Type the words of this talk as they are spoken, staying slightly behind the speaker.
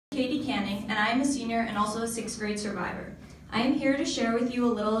Katie Canning, and I am a senior and also a 6th grade survivor. I am here to share with you a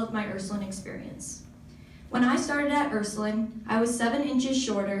little of my Ursuline experience. When I started at Ursuline, I was 7 inches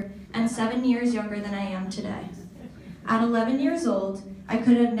shorter and 7 years younger than I am today. At 11 years old, I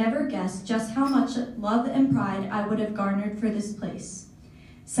could have never guessed just how much love and pride I would have garnered for this place.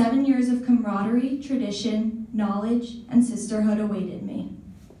 7 years of camaraderie, tradition, knowledge, and sisterhood awaited me.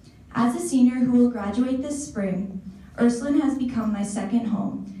 As a senior who will graduate this spring, Ursuline has become my second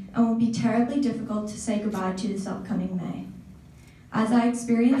home and will be terribly difficult to say goodbye to this upcoming May. As I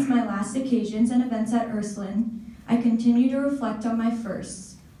experience my last occasions and events at Ursuline, I continue to reflect on my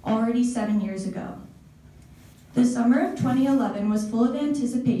firsts, already 7 years ago. The summer of 2011 was full of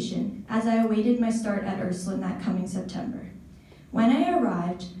anticipation as I awaited my start at Ursuline that coming September. When I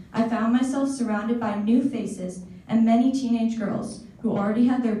arrived, I found myself surrounded by new faces and many teenage girls who already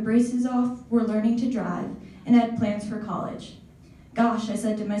had their braces off, were learning to drive, and had plans for college. Gosh, I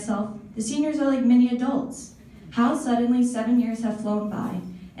said to myself, the seniors are like mini adults. How suddenly 7 years have flown by,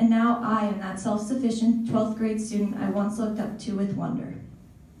 and now I am that self-sufficient 12th grade student I once looked up to with wonder.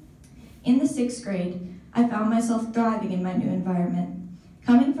 In the 6th grade, I found myself thriving in my new environment.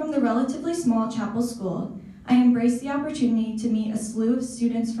 Coming from the relatively small chapel school, I embraced the opportunity to meet a slew of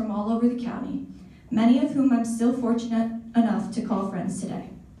students from all over the county, many of whom I'm still fortunate enough to call friends today.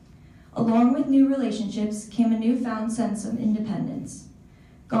 Along with new relationships came a newfound sense of independence.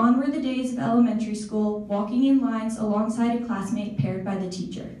 Gone were the days of elementary school, walking in lines alongside a classmate paired by the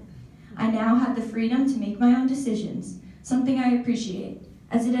teacher. I now had the freedom to make my own decisions, something I appreciate,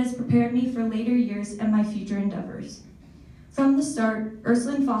 as it has prepared me for later years and my future endeavors. From the start,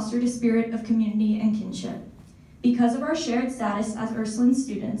 Ursuline fostered a spirit of community and kinship. Because of our shared status as Ursuline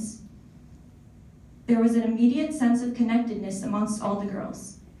students, there was an immediate sense of connectedness amongst all the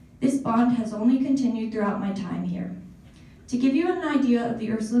girls. This bond has only continued throughout my time here. To give you an idea of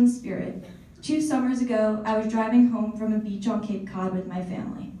the Ursuline spirit, 2 summers ago, I was driving home from a beach on Cape Cod with my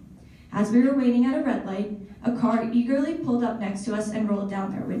family. As we were waiting at a red light, a car eagerly pulled up next to us and rolled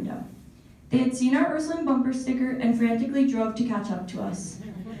down their window. They had seen our Ursuline bumper sticker and frantically drove to catch up to us.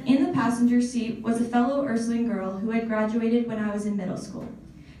 In the passenger seat was a fellow Ursuline girl who had graduated when I was in middle school.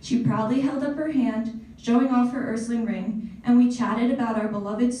 She proudly held up her hand, showing off her Ursuline ring, and we chatted about our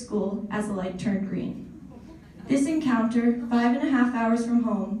beloved school as the light turned green. This encounter, 5.5 hours from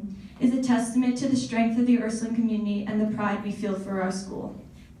home, is a testament to the strength of the Ursuline community and the pride we feel for our school.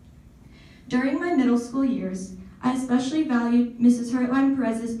 During my middle school years, I especially valued Mrs. Hertline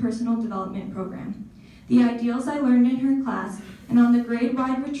Perez's personal development program. The ideals I learned in her class and on the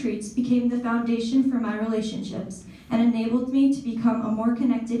grade-wide retreats became the foundation for my relationships and enabled me to become a more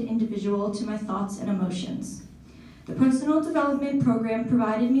connected individual to my thoughts and emotions. The personal development program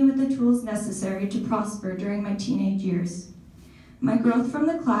provided me with the tools necessary to prosper during my teenage years. My growth from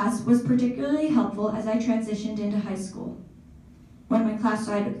the class was particularly helpful as I transitioned into high school, when my class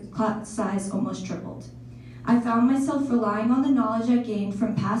size almost tripled. I found myself relying on the knowledge I gained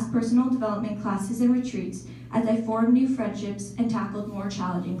from past personal development classes and retreats as I formed new friendships and tackled more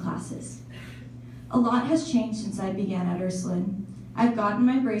challenging classes. A lot has changed since I began at Ursuline. I've gotten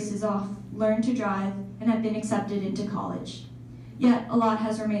my braces off, learned to drive, and have been accepted into college. Yet, a lot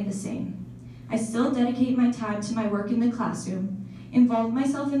has remained the same. I still dedicate my time to my work in the classroom, involve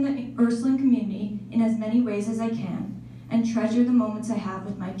myself in the Ursuline community in as many ways as I can, and treasure the moments I have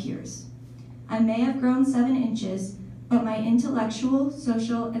with my peers. I may have grown 7 inches, but my intellectual,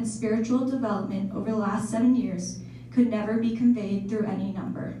 social, and spiritual development over the last 7 years could never be conveyed through any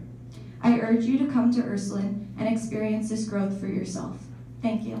number. I urge you to come to Ursuline and experience this growth for yourself.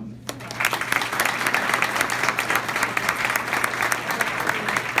 Thank you.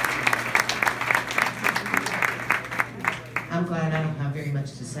 I'm glad I don't have very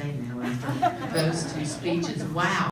much to say now after those 2 speeches. Wow.